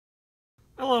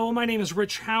Hello, my name is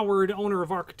Rich Howard, owner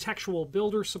of Architectural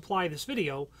Builder Supply. This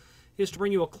video is to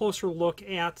bring you a closer look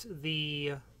at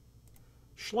the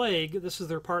Schlage. This is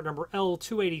their part number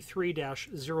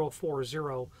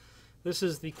L283-040. This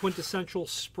is the quintessential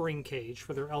spring cage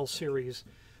for their L series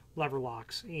lever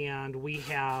locks. And we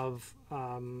have,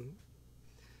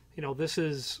 this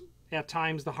is at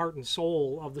times the heart and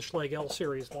soul of the Schlage L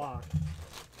series lock.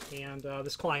 And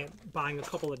this client buying a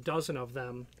couple of dozen of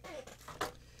them.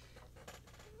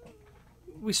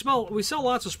 We sell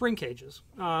lots of spring cages,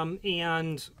 and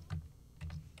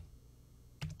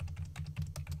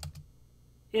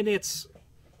it's and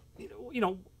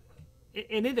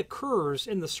it occurs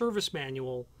in the service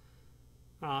manual,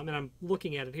 and I'm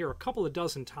looking at it here a couple of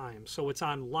dozen times. So it's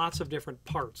on lots of different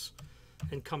parts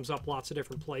and comes up lots of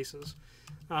different places.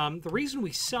 The reason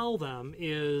we sell them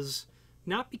is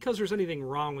not because there's anything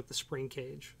wrong with the spring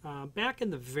cage. Back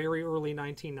in the very early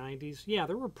 1990s, yeah,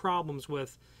 there were problems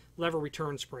with lever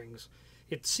return springs.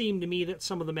 It seemed to me that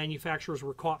some of the manufacturers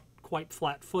were caught quite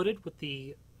flat-footed with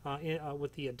the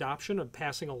adoption of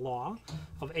passing a law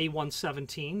of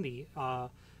A117, the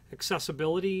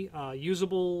accessibility,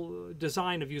 usable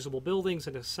design of usable buildings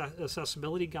and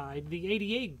accessibility guide, the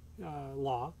ADA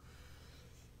law.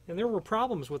 And there were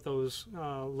problems with those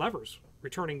levers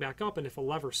returning back up, and if a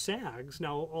lever sags,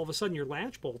 now all of a sudden your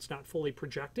latch bolt's not fully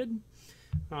projected,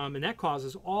 and that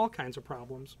causes all kinds of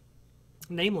problems.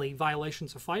 Namely,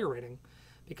 violations of fire rating,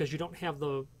 because you don't have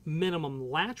the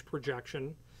minimum latch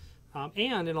projection,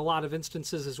 and in a lot of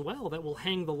instances as well, that will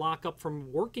hang the lock up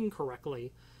from working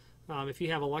correctly. If you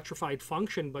have electrified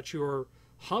function, but your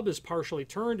hub is partially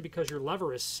turned because your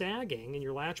lever is sagging and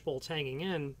your latch bolt's hanging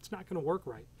in, it's not going to work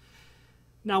right.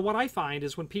 Now, what I find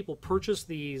is when people purchase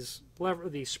these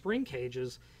spring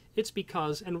cages, it's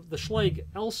because, and the Schlage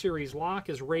L series lock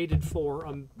is rated for,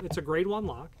 it's a grade 1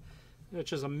 lock,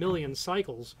 which is 1,000,000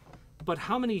 cycles, but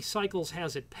how many cycles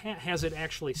has it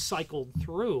actually cycled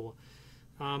through?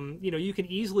 You can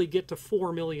easily get to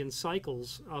 4,000,000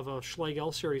 cycles of a Schlage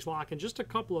L series lock in just a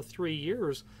couple of 3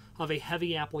 years of a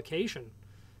heavy application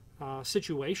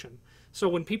situation. So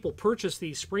when people purchase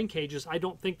these spring cages, I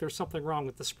don't think there's something wrong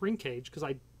with the spring cage, because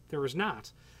there is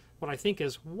not. What I think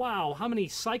is, wow, how many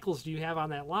cycles do you have on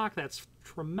that lock? That's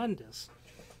tremendous.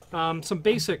 Some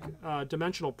basic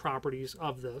dimensional properties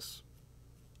of this.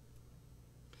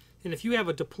 And if you have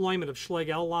a deployment of Schlage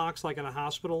L locks like in a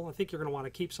hospital, I think you're going to want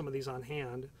to keep some of these on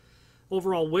hand.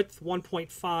 Overall width,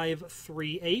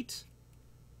 1.538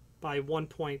 by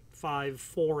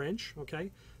 1.54 inch.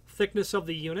 Okay. Thickness of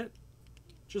the unit,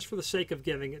 just for the sake of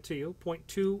giving it to you,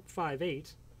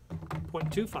 0.258.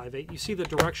 0.258. You see the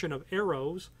direction of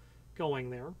arrows going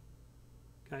there.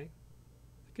 Okay.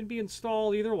 It can be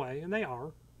installed either way, and they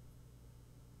are,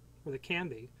 or they can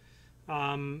be.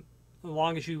 As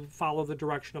long as you follow the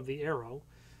direction of the arrow.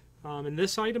 And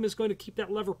this item is going to keep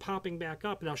that lever popping back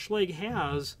up. Now, Schlage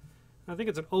has, I think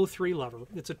it's an L283 lever.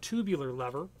 It's a tubular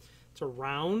lever. It's a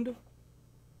round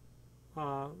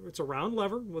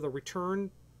lever with a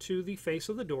return to the face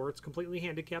of the door. It's completely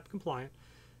handicap compliant.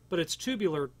 But it's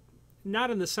tubular, not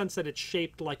in the sense that it's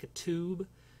shaped like a tube.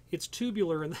 It's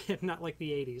tubular, and not like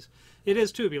the 80s. It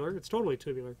is tubular. It's totally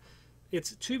tubular.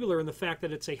 It's tubular in the fact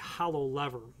that it's a hollow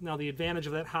lever. Now, the advantage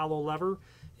of that hollow lever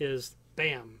is,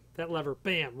 bam, that lever,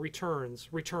 bam, returns.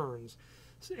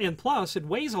 And plus, it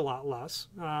weighs a lot less,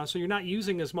 so you're not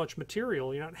using as much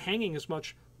material. You're not hanging as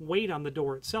much weight on the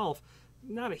door itself.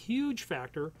 Not a huge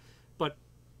factor, but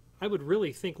I would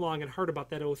really think long and hard about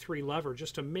that L3 lever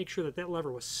just to make sure that that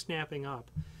lever was snapping up.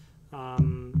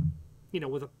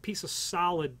 With a piece of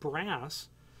solid brass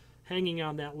hanging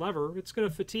on that lever, it's going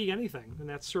to fatigue anything, and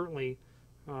that's certainly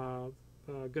going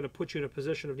to put you in a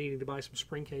position of needing to buy some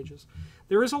spring cages.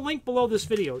 There is a link below this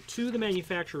video to the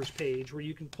manufacturer's page where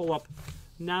you can pull up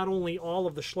not only all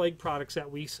of the Schlage products that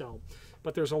we sell,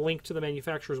 but there's a link to the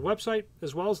manufacturer's website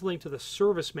as well as a link to the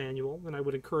service manual, and I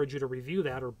would encourage you to review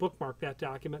that or bookmark that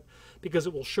document because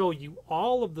it will show you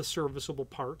all of the serviceable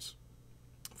parts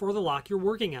for the lock you're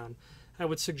working on. I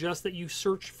would suggest that you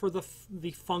search for the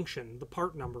function, the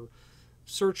part number.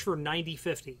 Search for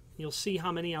 9050. You'll see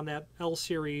how many on that L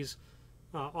series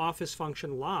office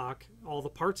function lock, all the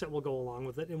parts that will go along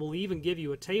with it, and we'll even give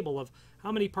you a table of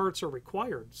how many parts are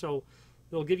required. So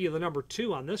they'll give you the number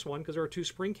 2 on this one because there are 2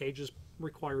 spring cages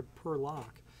required per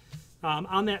lock.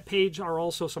 On that page are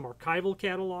also some archival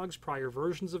catalogs, prior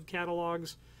versions of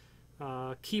catalogs,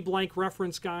 key blank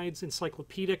reference guides,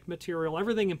 encyclopedic material,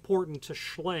 everything important to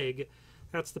Schlage.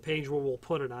 That's the page where we'll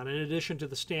put it on, in addition to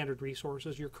the standard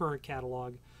resources, your current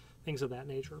catalog, things of that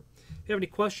nature. If you have any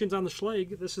questions on the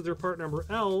Schlage, this is their part number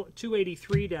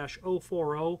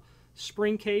L283-040.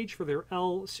 spring cage for their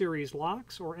L series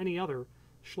locks or any other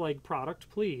Schlage product,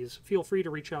 please feel free to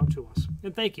reach out to us.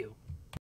 And thank you.